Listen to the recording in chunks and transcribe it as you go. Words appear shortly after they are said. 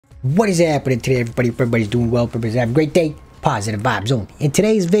What is happening today, everybody? Everybody's doing well. Everybody's having a great day. Positive vibes only. In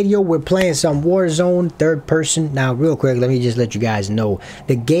today's video, we're playing some Warzone third person. Now, real quick, let me just let you guys know.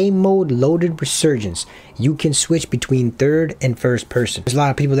 The game mode Loaded Resurgence. You can switch between third and first person. There's a lot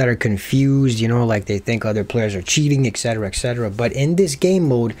of people that are confused, you know, like they think other players are cheating, etc., etc. But in this game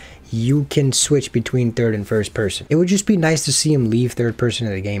mode, you can switch between third and first person. It would just be nice to see him leave third person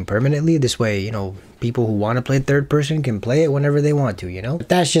in the game permanently. This way, you know, people who want to play third person can play it whenever they want to, you know? But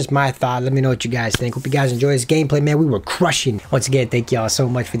that's just my thought. Let me know what you guys think. Hope you guys enjoy this gameplay, man. We were crushing. Once again, thank y'all so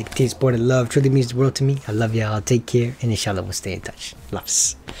much for the continued support and love. Truly means the world to me. I love y'all. Take care. And inshallah, we'll stay in touch.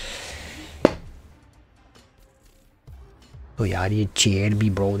 Loves. Oh, y'all need a chair to be,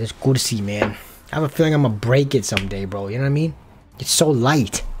 bro. That's good to see, man. I have a feeling I'm gonna break it someday, bro. You know what I mean? It's so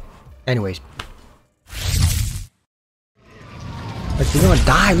light. Anyways. Like, we're gonna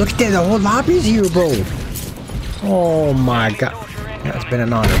die. Look at that. The whole lobby's here, bro. Oh my god. That's been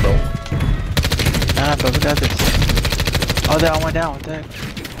an honor, bro. Nah, bro, we got this. Oh, that one down. What the heck?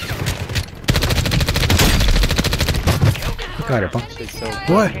 Got it, bro. So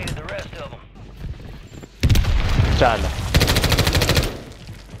what? Charlie.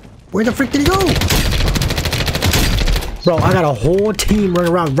 Where the frick did he go? Bro, I got a whole team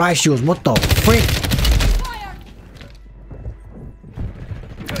running around rice shields. What the frick?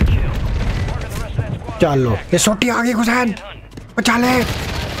 Chalo. ये सोटी आगे घुसान. बचा ले.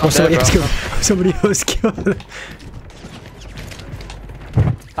 Oh, somebody else killed. Somebody else killed.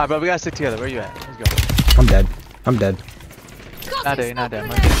 Alright, bro, we gotta stick together. Where you at? Let's go. I'm dead. I'm dead. Not dead, you're not dead. I'm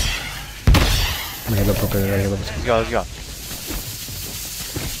gonna hit up. Let's go, let's go.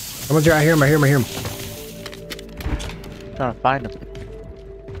 Someone's right here. I hear him. Trying to find him.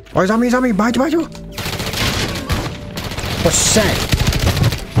 Oh, he's on me. Behind you. What's that?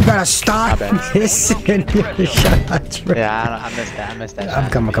 You gotta stop missing your shots, bro. Yeah, I missed that. I'm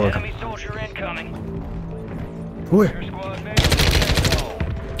coming. Where?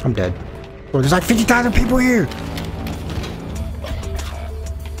 I'm dead. Bro, there's like 50,000 people here.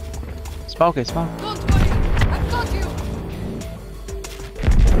 Smoke it.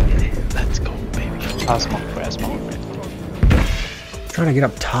 Let's go, baby. I'll smoke for it. Trying to get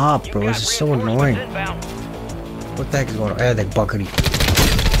up top, bro. This is so annoying. What the heck is going on? Yeah, that buckety.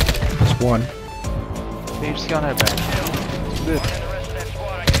 That's one. You're just going there, bro. Good.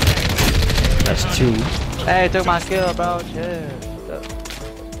 That's two. Hey, took my skill, bro. Chill.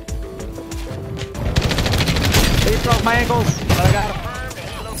 He broke my ankles, but I got him.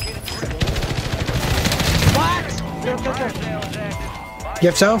 What? You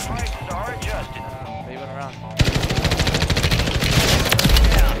have self? He went around.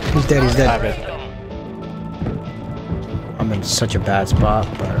 He's dead. I'm in such a bad spot,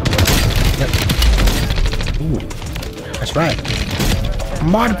 but yep. Ooh, that's right.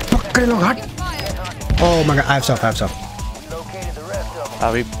 Motherfucker, look hot. Oh my god, I have self.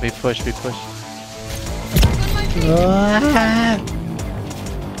 We push.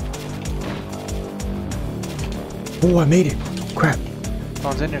 Oh, I made it. Crap.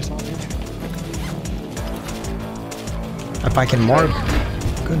 Someone's in there. If I can mark.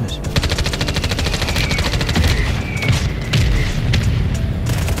 Goodness.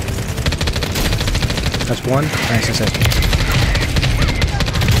 That's one. Nice, that's it.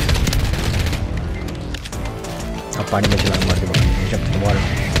 I'll find him. Jump to the water.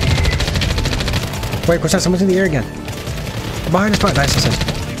 Wait, what's that? Someone's in the air again. Behind the spot. Nice, that's it.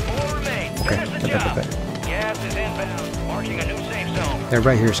 Okay. They're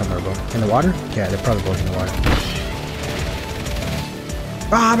right here somewhere, bro. In the water? Yeah, they're probably both in the water.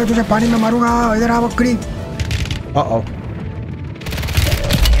 Ah, मैं तुझे पानी में मारूंगा. इधर आ बकरी. Uh-oh.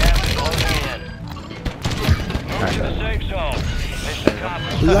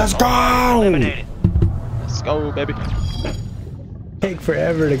 Let's go! Let's go, baby. Take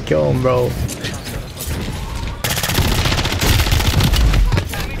forever to kill him, bro.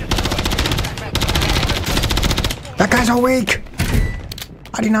 That guy's awake!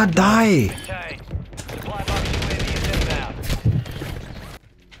 I did not die!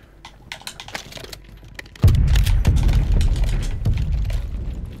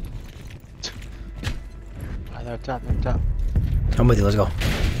 They're top. I'm with you, let's go.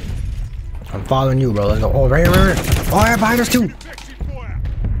 I'm following you, bro. Let's go. Oh, right here. Oh, yeah, behind us too.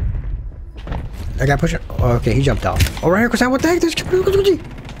 That guy pushing. Oh, okay, he jumped out. Oh, right here, Kusan. What the heck? There's.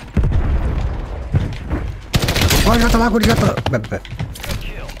 Oh, he got the lock. He got the.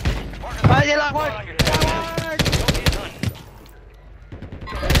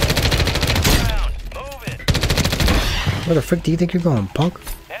 Where the frick do you think you're going, punk?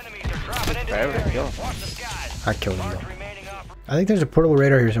 Wherever they go. I killed him, though. I think there's a portable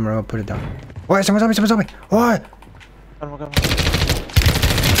radar here somewhere. I'll put it down. Oh, someone's on me! Someone's on me! Oh!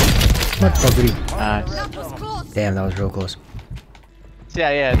 What fuckery? Nice. Damn, that was real close.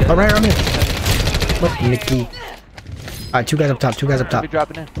 Yeah. Oh, right on me! What, Mickey? Alright, two guys up top. Two guys up top. Be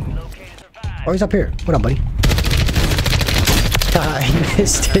dropping in. Oh, he's up here. What up, buddy? I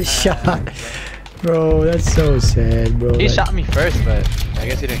missed his shot. Bro, that's so sad, bro. He shot me first, but I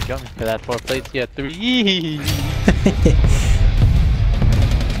guess he didn't kill me. For that 4 plates, he had 3.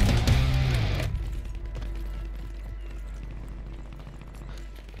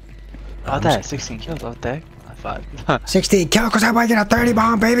 Oh, that 16 kills. Oh, dang. 5. 16 kill, cause I might get a 30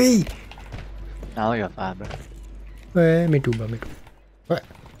 bomb, baby. I only got 5, bro. Me too, bro. Me too. What?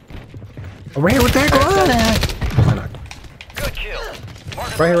 Oh, right here, what the heck? Oh, why not? Good kill.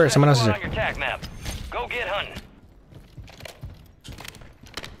 Right here, someone else is on here. your tac map. Go get hunting.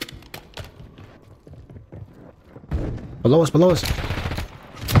 Below us, below us.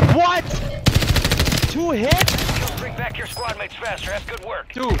 What? 2 hits? Bring back your squad mates faster. That's good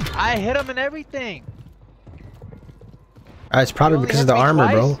work. Dude, I hit him and everything. It's probably You only because of hit the me armor,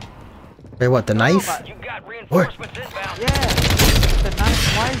 twice? bro. Wait, what? The knife? You got reinforcements inbound. Yeah. The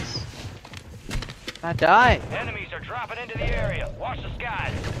knife twice. I died. Enemies are dropping into the area. Watch the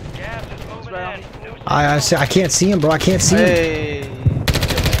skies. Gas is moving in. I can't see him, bro. I can't see him. Hey.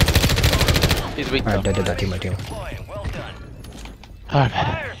 He's weak. Alright, dead, team. Well done. Alright.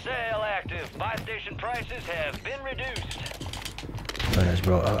 Fire sale active. Buy station prices have been reduced.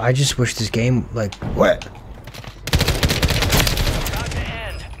 Bro, I just wish this game, like, what? About to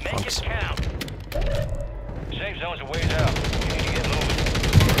end. Make it count. Safe zone's a ways out. You need to get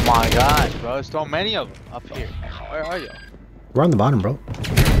moving. My God, bro. There's so many of them up here. Where are you? We're on the bottom, bro.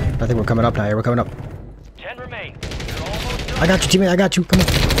 I think we're coming up now. Yeah, we're coming up. 10 remain. You're almost done. I got you, teammate. I got you. Come on.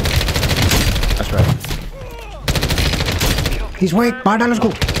 That's right. He's weak. Bar down. Let's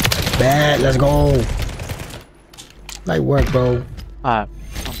go. Bad. Let's go. Light work, bro. Alright.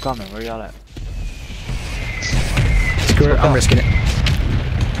 I'm coming. Where y'all at? Screw it. I'm risking it.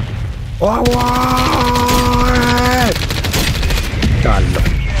 Oh, what? God, no.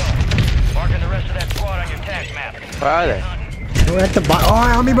 Marking the rest of that squad on your tac map. Where are they? We're at the bottom. Oh,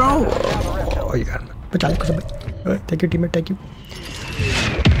 help me, bro. Oh, you got him. Alright, take your teammate. Thank you.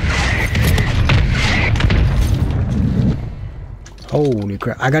 Holy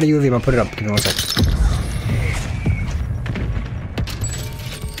crap. I got a UAV. I'm gonna put it up. Give me 1 second.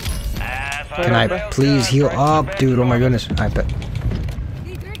 Can I please heal up, dude? Oh my goodness. I bet.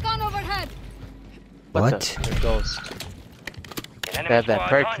 What? The ghost. They have that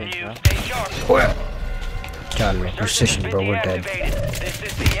perk thing, bro. What? God, no. Precision, bro. We're dead. This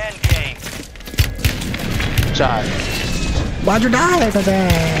is the end game. Shot. Why'd you die like that?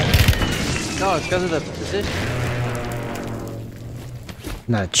 No, it's because of the position.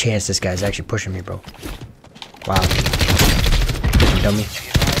 Not a chance this guy's actually pushing me, bro. Wow. Dummy.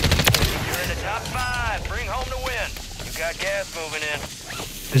 You're in the top 5. Bring home the win. You got gas moving in.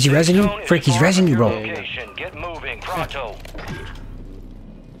 Is he rezzing you? Frick, he's rezzing you, bro. Get moving, pronto.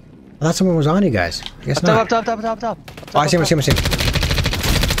 I thought someone was on you guys. I guess not. Up top. Oh, I see him. Let's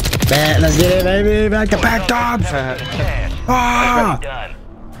get it, baby. Back to back, Dobbs. Ah! Done.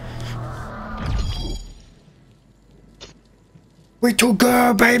 We too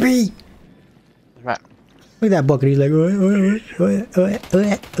good, baby. Right. Look at that bucket. He's like, Alright,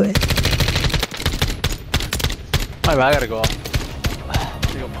 I gotta go off.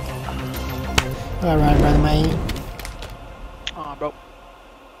 All right, brother, man.